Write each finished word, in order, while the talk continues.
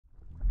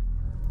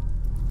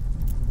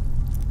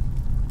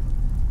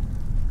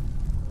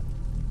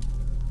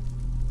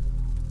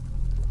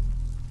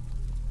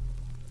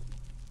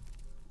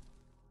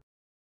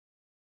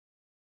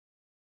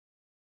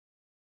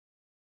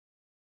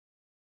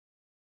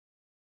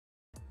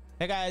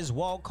Hey guys,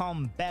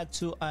 welcome back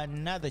to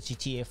another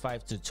GTA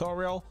 5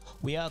 tutorial.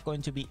 We are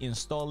going to be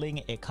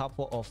installing a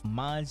couple of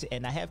mods,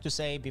 and I have to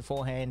say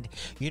beforehand,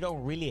 you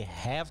don't really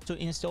have to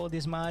install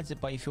these mods,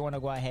 but if you want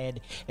to go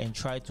ahead and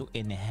try to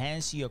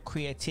enhance your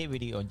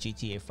creativity on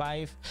GTA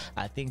 5,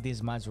 I think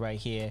these mods right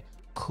here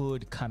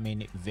could come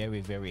in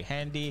very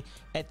handy.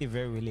 At the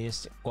very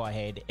least, go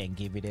ahead and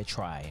give it a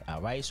try.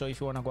 All right, so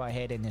if you want to go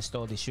ahead and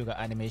install the sugar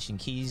animation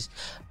keys,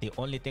 the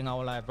only thing I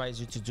will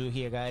advise you to do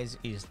here, guys,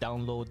 is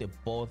download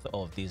both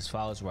of these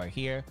files right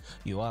here.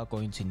 You are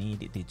going to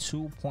need the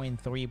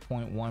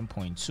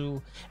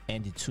 2.3.1.2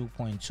 and the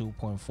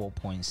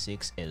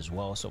 2.2.4.6 as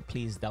well, so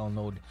please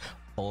download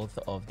both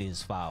of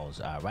these files.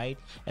 All right,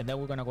 and then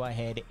we're gonna go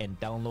ahead and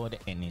download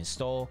and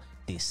install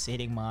the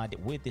sitting mod.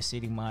 With the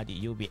sitting mod,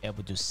 you'll be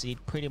able to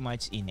sit pretty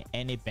much in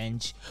any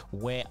bench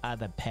where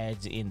other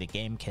pads in the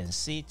game can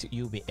sit.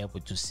 You'll be able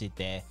to sit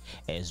there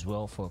as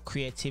well. For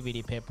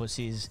creativity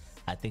purposes,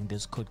 I think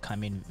this could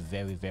come in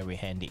very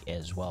handy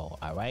as well.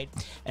 All right,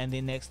 and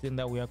the next thing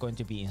that we are going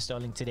to be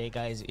installing today,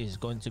 guys, is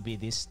going to be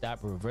this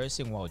stop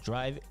reversing while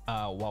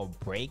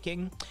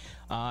braking.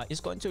 It's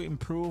going to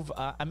improve,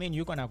 I mean,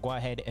 you're gonna go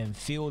ahead and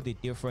feel the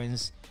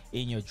difference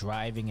in your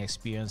driving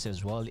experience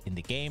as well in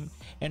the game.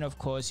 And of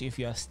course, if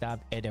you are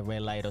stopped at a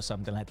red light or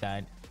something like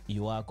that,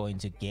 you are going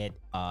to get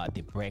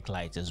the brake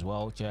lights as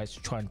well,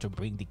 just trying to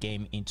bring the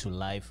game into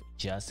life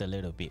just a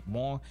little bit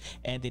more.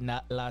 And then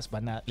last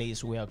but not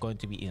least, we are going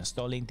to be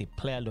installing the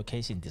player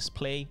location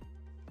display.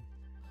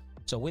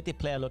 So with the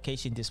player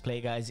location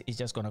display, guys, it's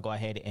just going to go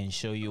ahead and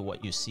show you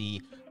what you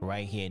see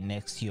right here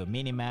next to your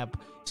mini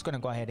map. It's going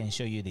to go ahead and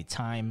show you the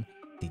time,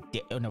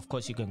 and of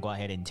course you can go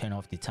ahead and turn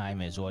off the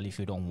time as well if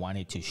you don't want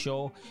it to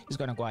show. It's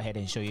going to go ahead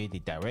and show you the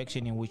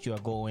direction in which you are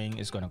going.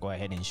 It's going to go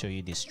ahead and show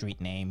you the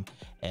street name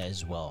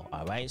as well.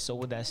 All right, so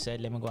with that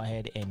said, let me go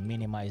ahead and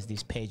minimize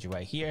this page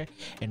right here,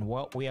 and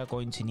what we are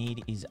going to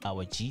need is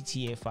our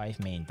GTA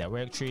 5 main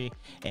directory.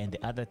 And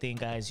the other thing,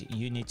 guys,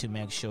 you need to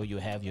make sure you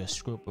have your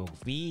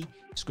SCRIPTHOOKV,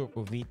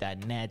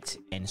 SCRIPTHOOKV.net,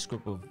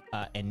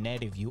 and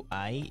native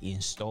UI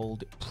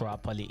installed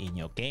properly in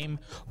your game.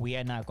 We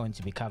are not going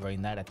to be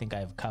covering that. I think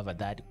I've covered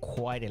that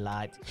quite a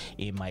lot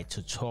in my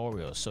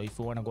tutorial. So if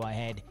you want to go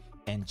ahead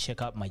and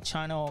check out my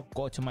channel,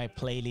 go to my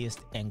playlist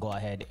and go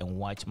ahead and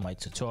watch my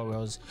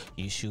tutorials.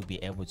 You should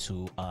be able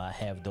to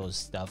have those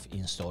stuff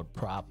installed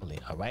properly.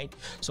 All right,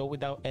 so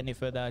without any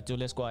further ado,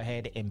 let's go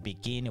ahead and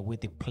begin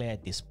with the player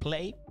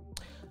display.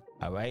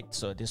 All right,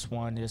 so this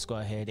one, let's go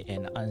ahead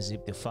and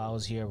unzip the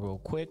files here real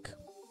quick.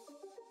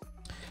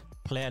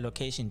 Player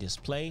location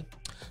display.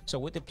 So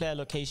with the player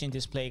location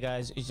display,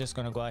 guys, it's just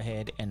going to go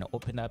ahead and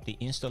open up the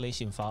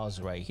installation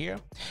files right here,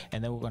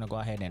 and then we're going to go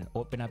ahead and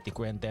open up the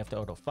Grand Theft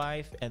Auto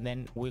 5, and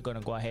then we're going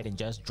to go ahead and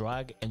just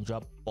drag and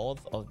drop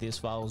both of these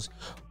files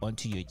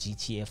onto your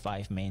GTA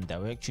 5 main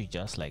directory,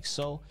 just like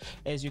so.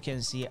 As you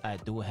can see, I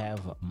do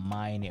have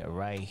mine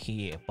right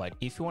here, but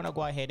if you want to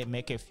go ahead and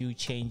make a few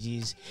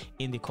changes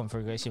in the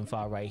configuration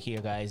file right here,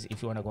 guys,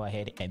 if you want to go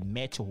ahead and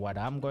match what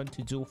I'm going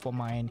to do for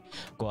mine,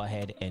 go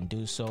ahead and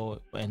do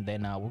so. And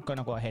then we're going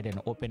to go ahead and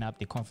open up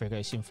the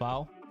configuration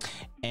file,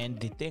 and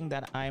the thing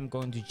that I'm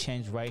going to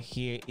change right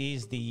here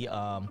is the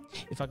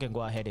if I can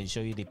go ahead and show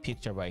you the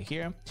picture right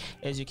here.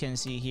 As you can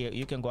see here,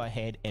 you can go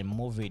ahead and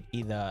move it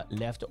either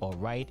left or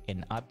right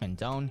and up and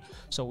down.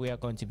 So we are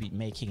going to be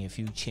making a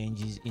few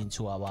changes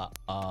into our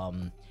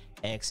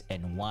X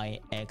and Y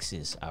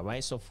axis. All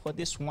right, so for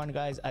this one,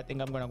 guys, I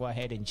think I'm gonna go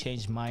ahead and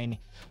change mine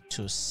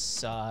to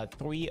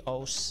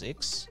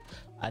 306.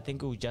 I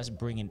think it will just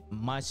bring it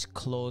much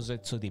closer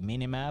to the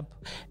minimap.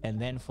 And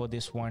then for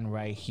this one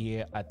right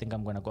here, I think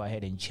I'm gonna go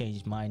ahead and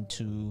change mine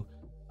to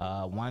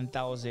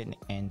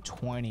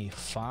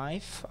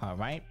 1025. All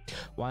right,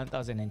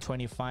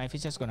 1025.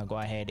 It's just gonna go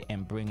ahead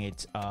and bring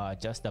it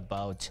just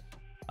about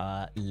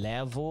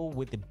level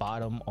with the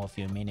bottom of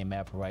your mini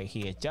map right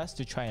here, just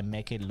to try and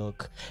make it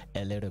look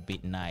a little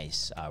bit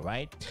nice. All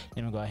right,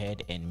 let me go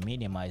ahead and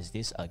minimize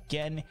this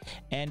again,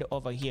 and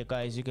over here,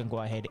 guys, you can go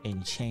ahead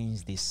and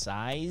change the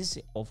size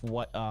of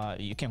what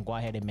you can go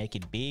ahead and make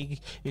it big,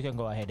 you can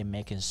go ahead and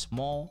make it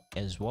small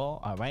as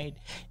well. All right,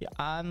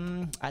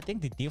 I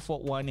think the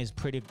default one is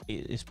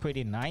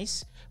pretty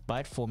nice,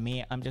 but for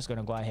me, I'm just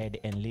gonna go ahead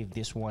and leave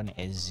this one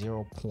as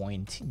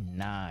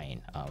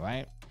 0.9. all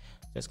right,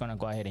 just gonna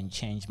go ahead and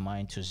change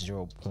mine to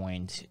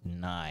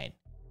 0.9.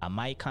 I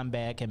might come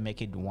back and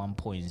make it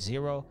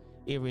 1.0.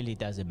 It really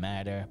doesn't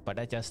matter, but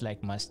I just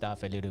like my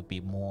stuff a little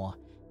bit more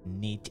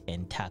neat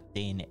and tucked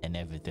in and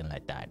everything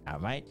like that. All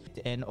right,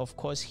 and of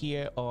course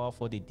here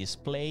for the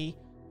display,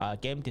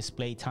 game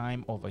display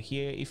time over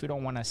here, if you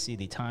don't want to see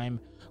the time,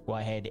 go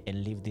ahead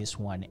and leave this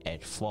one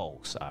at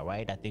false. All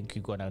right, I think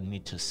you're gonna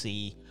need to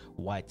see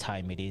what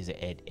time it is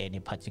at any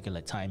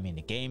particular time in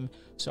the game,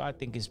 so I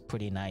think it's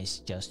pretty nice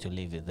just to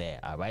leave it there.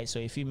 All right, so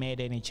if you made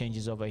any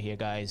changes over here,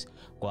 guys,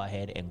 go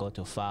ahead and go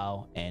to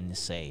file and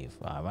save.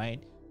 All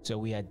right, so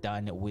we are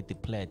done with the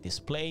player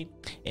display,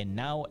 and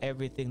now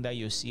everything that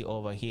you see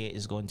over here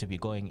is going to be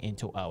going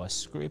into our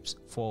scripts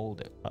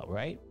folder. All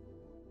right,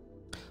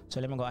 So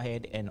let me go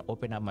ahead and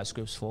open up my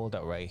scripts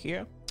folder right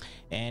here,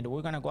 and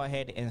we're gonna go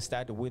ahead and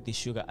start with the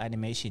sugar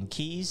animation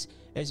keys.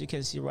 As you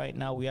can see right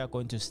now, we are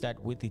going to start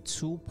with the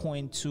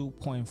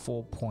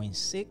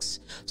 2.2.4.6.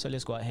 so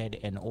let's go ahead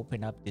and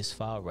open up this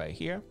file right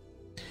here.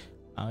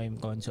 I'm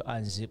going to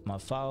unzip my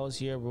files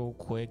here real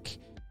quick,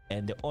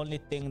 and the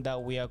only thing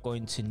that we are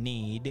going to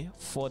need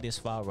for this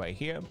file right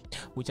here,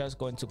 we're just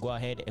going to go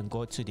ahead and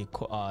go to the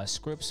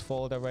scripts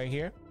folder right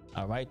here.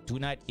 All right, do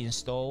not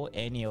install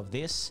any of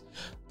this.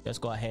 Just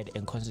go ahead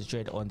and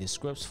concentrate on the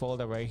scripts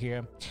folder right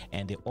here,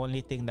 and the only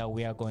thing that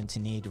we are going to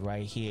need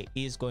right here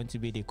is going to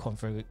be the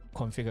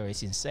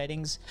configuration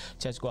settings.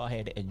 Just go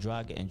ahead and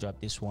drag and drop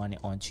this one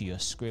onto your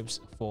scripts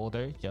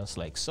folder just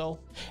like so,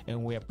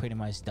 and we are pretty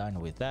much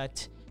done with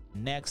that.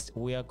 Next,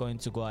 we are going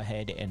to go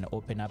ahead and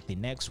open up the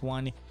next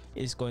one.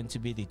 Is going to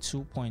be the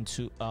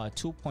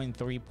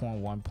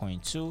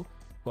 2.3.1.2.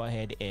 Go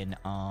ahead and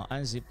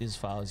unzip these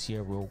files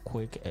here real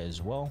quick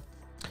as well.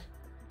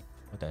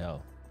 What the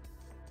hell?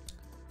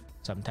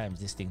 Sometimes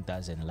this thing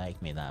doesn't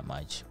like me that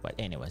much, but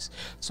anyways,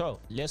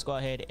 so let's go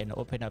ahead and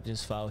open up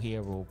this file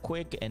here real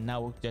quick, and now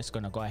we're just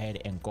gonna go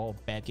ahead and go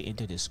back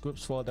into the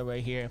scripts folder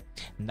right here.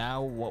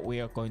 Now what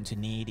we are going to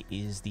need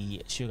is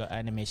the sugar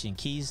animation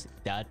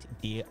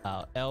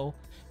keys.dll,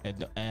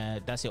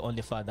 and that's the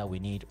only file that we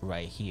need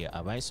right here.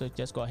 All right, so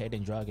just go ahead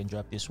and drag and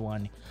drop this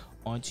one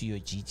onto your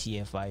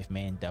GTA 5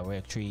 main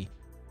directory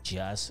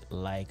just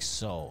like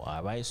so.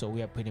 All right, so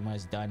we are pretty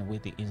much done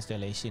with the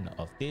installation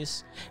of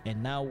this,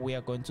 and now we are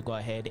going to go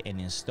ahead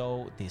and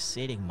install the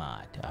setting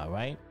mod. All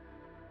right,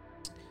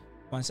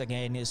 once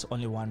again, it's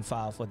only one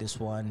file for this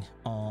one.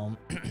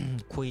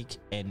 Quick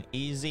and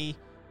easy.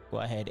 Go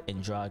ahead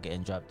and drag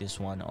and drop this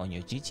one on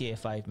your GTA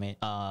 5 main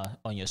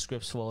on your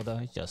scripts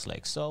folder just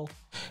like so,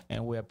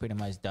 and we are pretty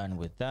much done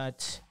with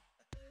that.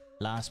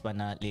 Last but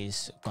not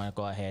least, gonna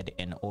go ahead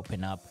and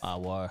open up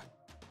our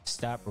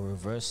stop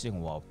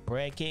reversing while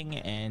braking,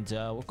 and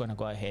we're gonna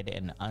go ahead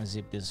and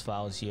unzip these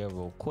files here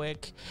real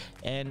quick.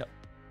 And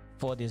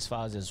for these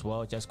files as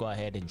well, just go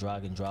ahead and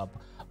drag and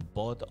drop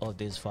both of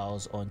these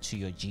files onto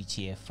your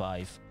GTA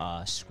 5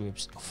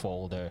 scripts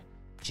folder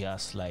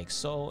just like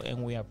so,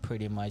 and we are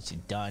pretty much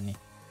done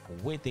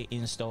with the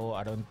install.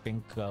 I don't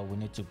think we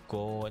need to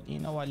go, you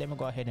know what, let me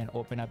go ahead and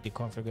open up the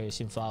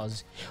configuration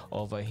files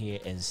over here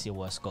and see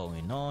what's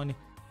going on.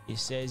 It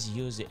says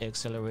use the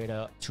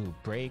accelerator to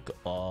brake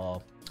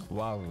or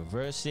while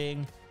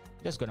reversing.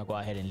 Just gonna go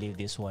ahead and leave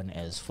this one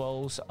as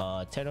false.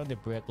 Turn on the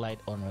brake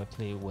light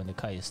automatically when the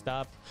car is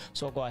stopped,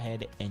 so go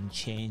ahead and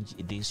change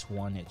this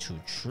one to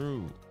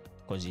true,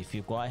 because if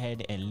you go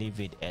ahead and leave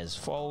it as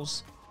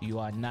false, you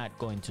are not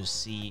going to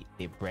see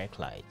the brake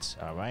lights.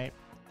 All right,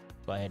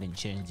 go ahead and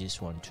change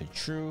this one to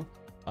true.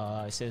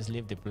 It says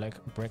leave the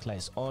brake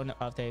lights on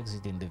after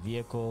exiting the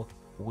vehicle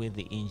with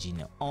the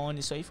engine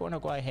on. So if you want to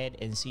go ahead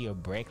and see your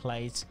brake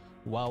lights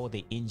while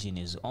the engine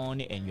is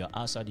on and you're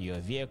outside of your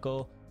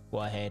vehicle, go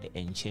ahead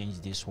and change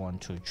this one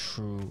to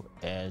true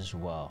as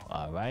well.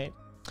 All right,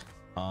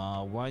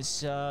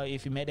 once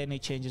if you made any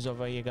changes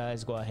over here,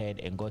 guys, go ahead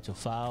and go to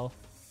file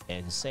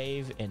and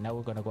save, and now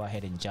we're gonna go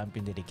ahead and jump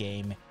into the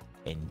game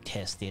and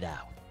test it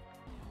out.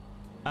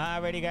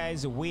 Alrighty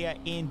guys, we are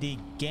in the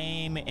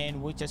game,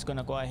 and we're just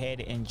gonna go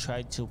ahead and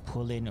try to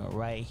pull in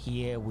right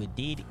here. We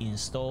did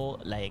install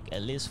like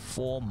at least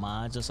 4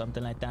 mods or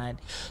something like that,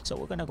 so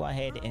we're gonna go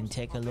ahead and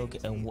take a look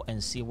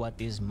and see what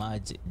these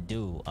mods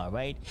do. All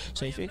right,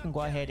 so if you can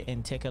go ahead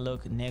and take a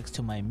look next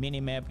to my mini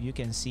map, you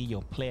can see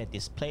your player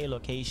display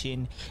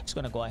location. It's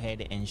gonna go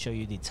ahead and show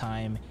you the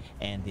time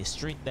and the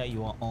street that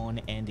you are on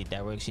and the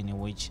direction in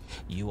which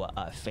you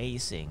are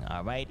facing.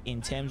 All right,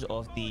 in terms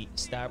of the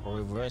stop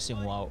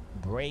reversing while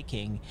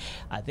braking,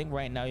 I think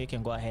right now you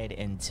can go ahead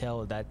and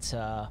tell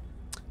that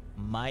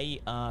my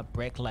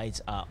brake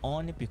lights are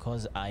on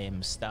because I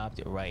am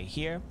stopped right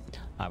here.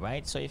 All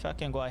right, so if I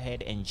can go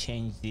ahead and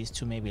change this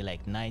to maybe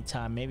like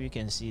nighttime, maybe you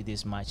can see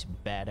this much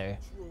better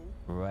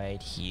right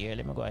here.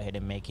 Let me go ahead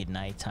and make it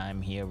nighttime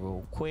here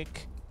real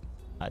quick.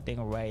 I think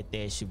right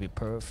there should be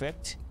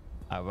perfect.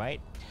 All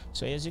right,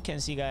 so as you can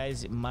see,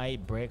 guys, my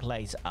brake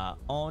lights are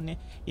on.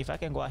 If I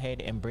can go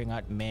ahead and bring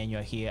out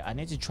manual here, I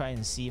need to try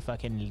and see if I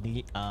can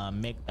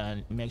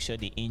make sure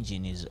the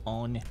engine is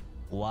on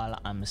while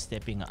I'm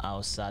stepping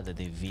outside of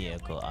the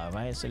vehicle. All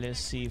right, so let's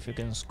see if we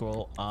can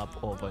scroll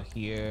up over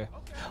here.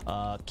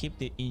 Keep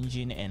the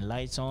engine and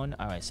lights on.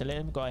 All right, so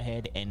let me go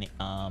ahead and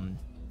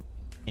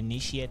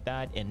initiate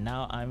that, and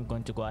now I'm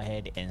going to go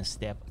ahead and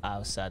step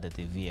outside of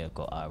the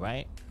vehicle. All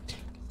right,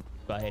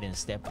 go ahead and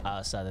step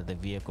outside of the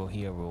vehicle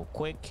here real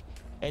quick.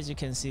 As you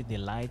can see, the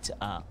lights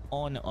are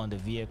on the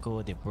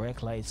vehicle, the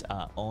brake lights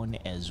are on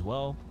as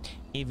well,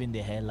 even the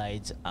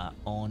headlights are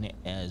on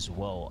as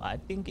well. I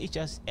think it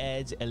just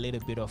adds a little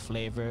bit of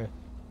flavor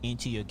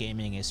into your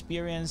gaming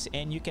experience,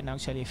 and you can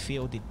actually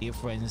feel the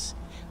difference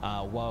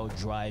while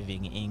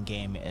driving in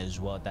game as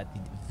well, that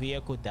the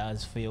vehicle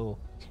does feel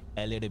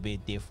a little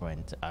bit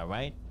different. All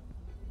right,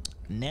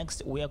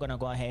 next we are gonna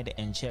go ahead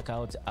and check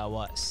out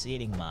our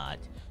seating mod.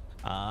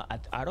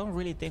 I don't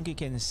really think you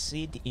can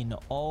sit in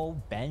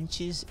all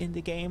benches in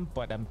the game,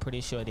 but I'm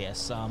pretty sure there are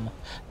some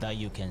that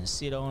you can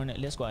sit on.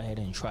 Let's go ahead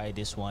and try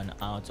this one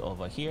out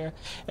over here.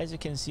 As you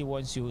can see,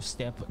 once you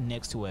step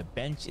next to a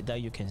bench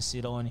that you can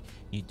sit on,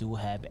 you do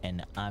have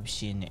an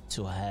option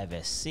to have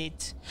a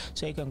seat,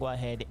 so you can go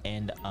ahead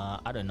and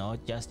I don't know,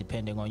 just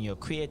depending on your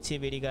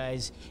creativity,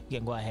 guys, you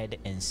can go ahead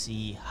and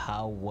see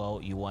how well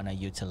you want to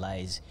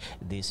utilize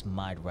this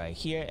mod right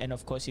here. And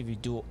of course, if you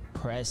do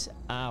press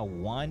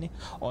R1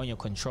 on your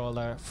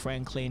controller,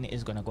 Franklin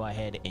is gonna go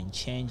ahead and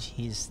change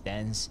his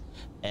stance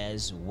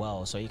as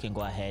well, so you can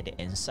go ahead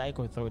and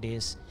cycle through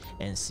this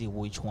and see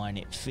which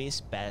one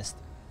fits best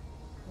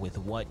with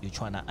what you're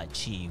trying to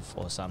achieve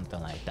or something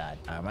like that.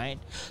 All right,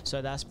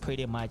 so that's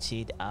pretty much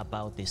it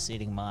about the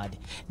sitting mod.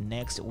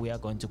 Next, we are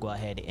going to go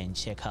ahead and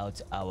check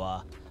out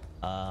our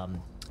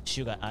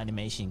sugar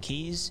animation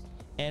keys.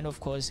 And of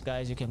course,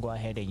 guys, you can go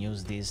ahead and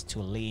use this to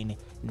lean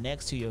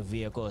next to your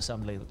vehicle or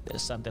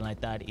something like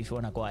that if you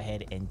want to go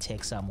ahead and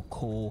take some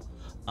cool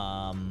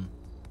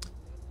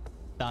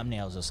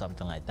thumbnails or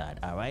something like that.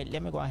 All right,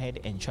 let me go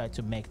ahead and try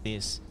to make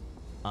this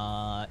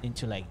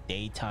into like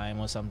daytime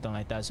or something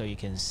like that, so you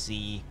can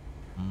see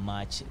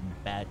much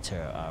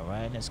better. All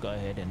right, let's go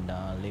ahead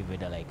and leave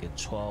it at like a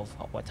 12.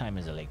 What time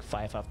is it? Like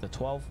 5 after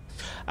 12.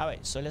 All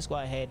right, so let's go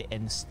ahead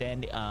and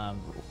stand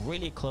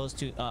really close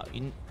to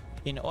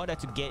in order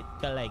to get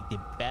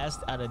the best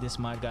out of this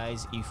mod,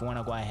 guys. If you want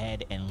to go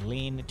ahead and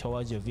lean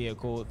towards your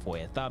vehicle for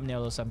a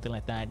thumbnail or something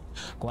like that,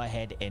 go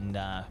ahead and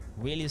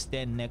really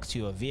stand next to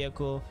your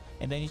vehicle,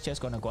 and then you're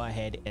just gonna go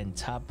ahead and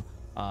tap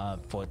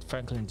for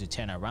Franklin to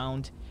turn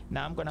around.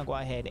 Now I'm gonna go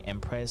ahead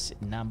and press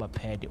number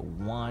pad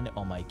 1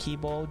 on my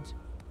keyboard.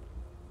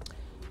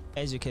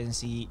 As you can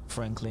see,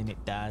 Franklin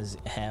does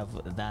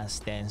have that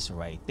stance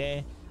right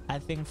there. I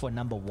think for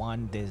number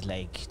 1 there's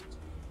like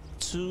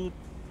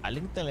I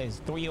think there's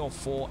 3 or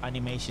 4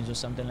 animations or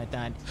something like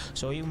that,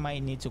 so you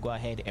might need to go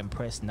ahead and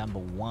press number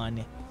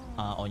 1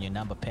 on your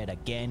number pad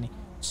again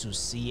to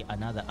see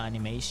another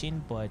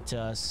animation.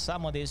 But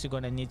some of this you're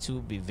gonna need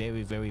to be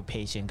very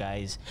patient,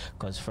 guys,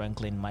 because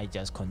Franklin might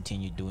just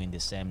continue doing the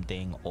same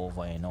thing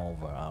over and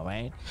over. All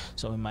right,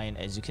 so we might,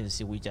 as you can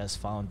see, we just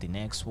found the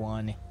next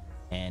one,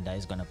 and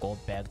it's gonna go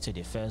back to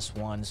the first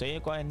one, so you're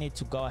gonna need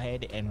to go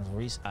ahead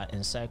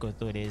and cycle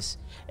through this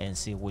and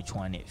see which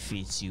one it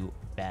fits you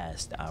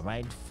best. All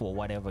right, for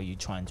whatever you're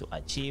trying to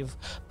achieve.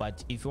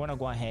 But if you want to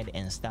go ahead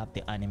and stop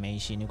the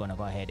animation, you're gonna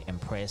go ahead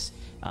and press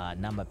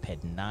number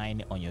pad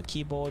 9 on your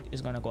keyboard.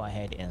 It's gonna go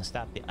ahead and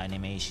stop the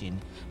animation.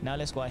 Now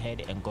let's go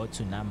ahead and go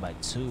to number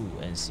 2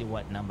 and see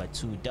what number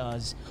 2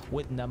 does.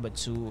 With number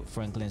 2,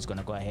 Franklin's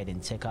gonna go ahead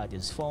and take out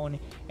his phone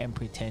and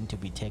pretend to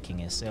be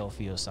taking a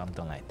selfie or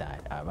something like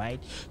that. All right,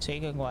 so you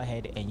can go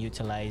ahead and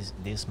utilize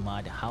this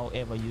mod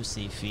however you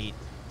see fit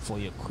for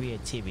your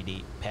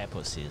creativity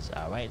purposes.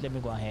 All right, let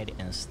me go ahead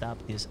and stop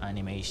this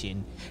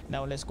animation.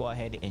 Now let's go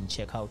ahead and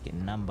check out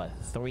number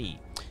 3.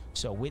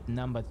 So with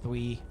number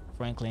 3,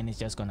 Franklin is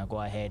just gonna go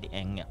ahead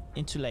and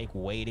into like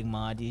waiting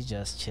mode. He's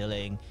just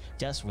chilling,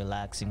 just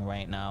relaxing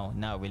right now,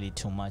 not really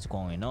too much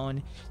going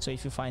on. So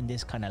if you find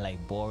this kind of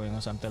like boring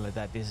or something like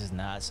that, this is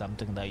not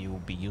something that you will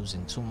be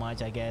using too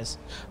much, I guess.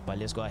 But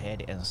let's go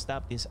ahead and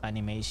stop this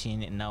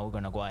animation. Now we're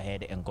gonna go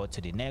ahead and go to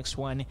the next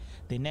one.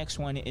 The next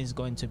one is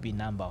going to be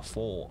number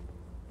 4.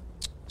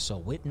 So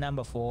with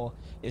number 4,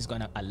 is going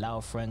to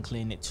allow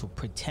Franklin to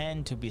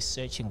pretend to be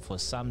searching for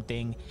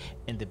something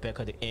in the back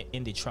of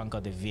the trunk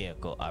of the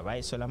vehicle. All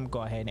right, so let me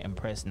go ahead and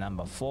press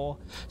number 4,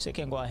 so you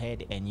can go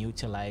ahead and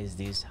utilize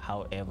this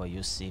however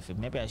you see fit.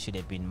 Maybe I should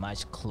have been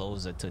much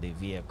closer to the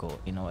vehicle.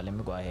 You know, let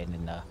me go ahead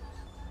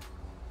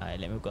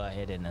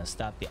and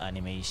stop the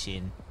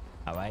animation.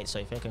 All right, so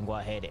if I can go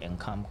ahead and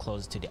come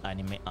close to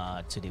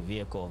the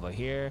vehicle over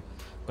here,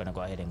 I'm gonna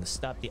go ahead and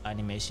stop the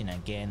animation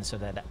again so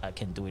that I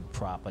can do it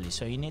properly.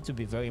 So you need to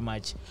be very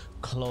much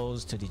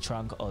close to the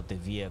trunk of the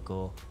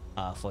vehicle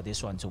for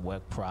this one to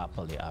work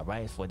properly. All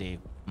right, for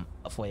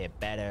a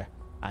better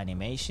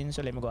animation.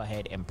 So let me go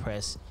ahead and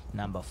press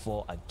number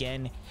 4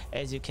 again.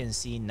 As you can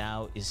see,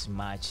 now is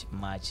much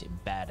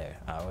better.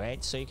 All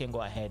right, so you can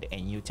go ahead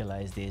and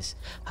utilize this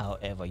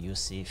however you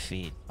see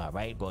fit. All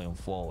right, going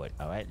forward.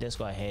 All right, let's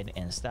go ahead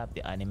and stop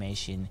the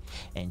animation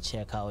and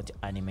check out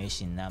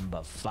animation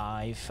number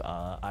 5.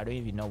 I don't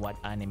even know what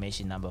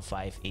animation number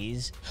 5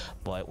 is,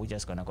 but we're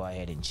just gonna go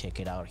ahead and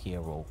check it out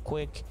here real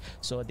quick.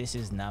 So this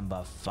is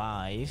number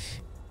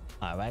 5.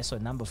 All right, so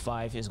number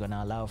 5 is going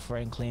to allow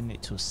Franklin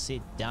to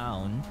sit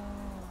down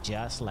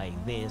just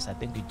like this. I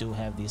think you do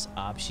have this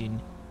option.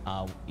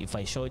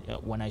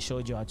 When I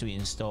showed you how to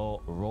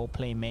install role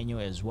play menu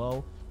as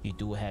well, you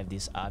do have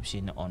this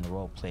option on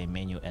role play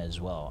menu as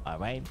well. All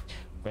right,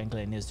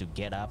 Franklin needs to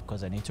get up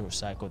because I need to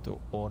recycle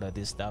through all of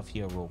this stuff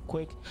here real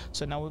quick.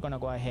 So now we're going to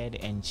go ahead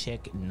and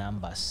check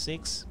number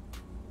 6.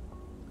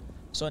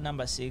 So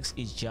number 6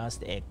 is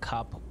just a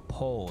cup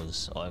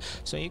pose.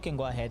 So you can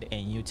go ahead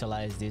and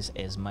utilize this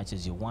as much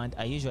as you want.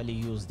 I usually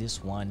use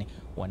this one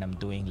when I'm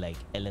doing like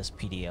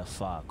LSPDF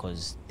file,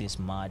 because this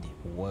mod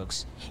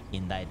works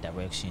in that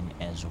direction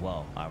as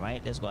well. All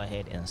right, let's go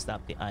ahead and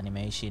stop the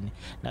animation.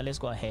 Now let's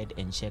go ahead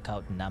and check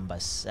out number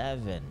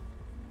 7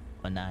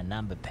 on our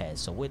number pad.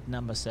 So with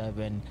number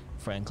 7,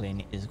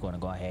 Franklin is going to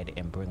go ahead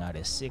and bring out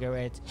a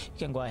cigarette. You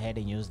can go ahead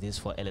and use this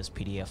for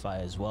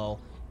LSPDFI as well.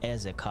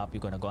 As a cop,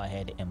 you're going to go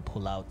ahead and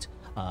pull out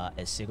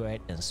a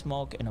cigarette and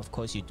smoke, and of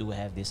course you do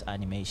have this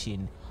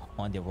animation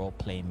on the role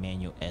play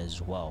menu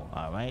as well.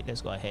 All right,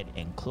 let's go ahead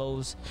and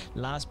close.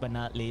 Last but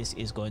not least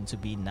is going to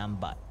be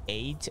number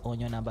 8 on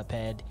your number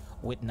pad.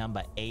 With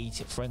number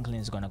 8, Franklin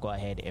is going to go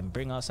ahead and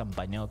bring out some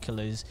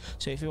binoculars.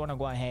 So if you want to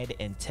go ahead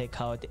and take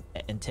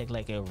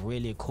like a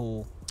really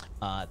cool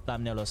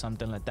thumbnail or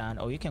something like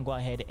that, or you can go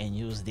ahead and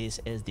use this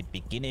as the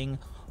beginning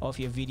of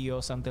your video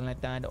or something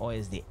like that, or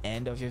as the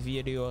end of your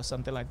video or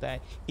something like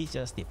that. It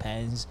just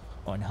depends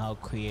on how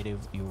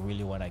creative you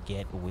really want to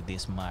get with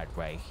this mod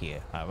right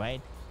here. All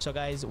right, so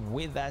guys,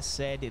 with that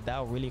said,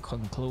 that really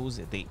concludes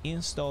the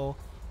install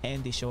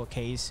and the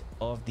showcase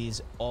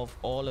of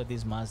all of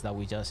these mods that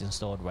we just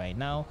installed right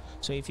now.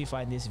 So if you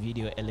find this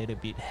video a little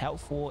bit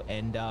helpful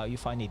and you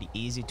find it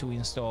easy to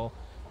install,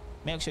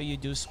 make sure you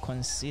do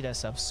consider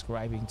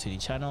subscribing to the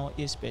channel,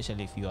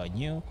 especially if you are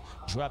new.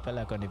 Drop a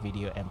like on the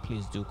video and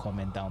please do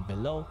comment down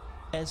below.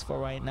 As for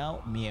right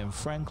now, me and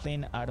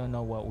Franklin, I don't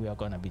know what we are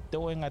gonna be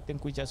doing. I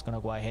think we're just gonna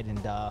go ahead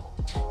and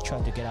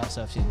try to get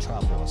ourselves in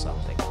trouble or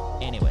something.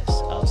 Anyways,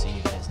 I'll see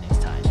you guys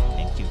next time.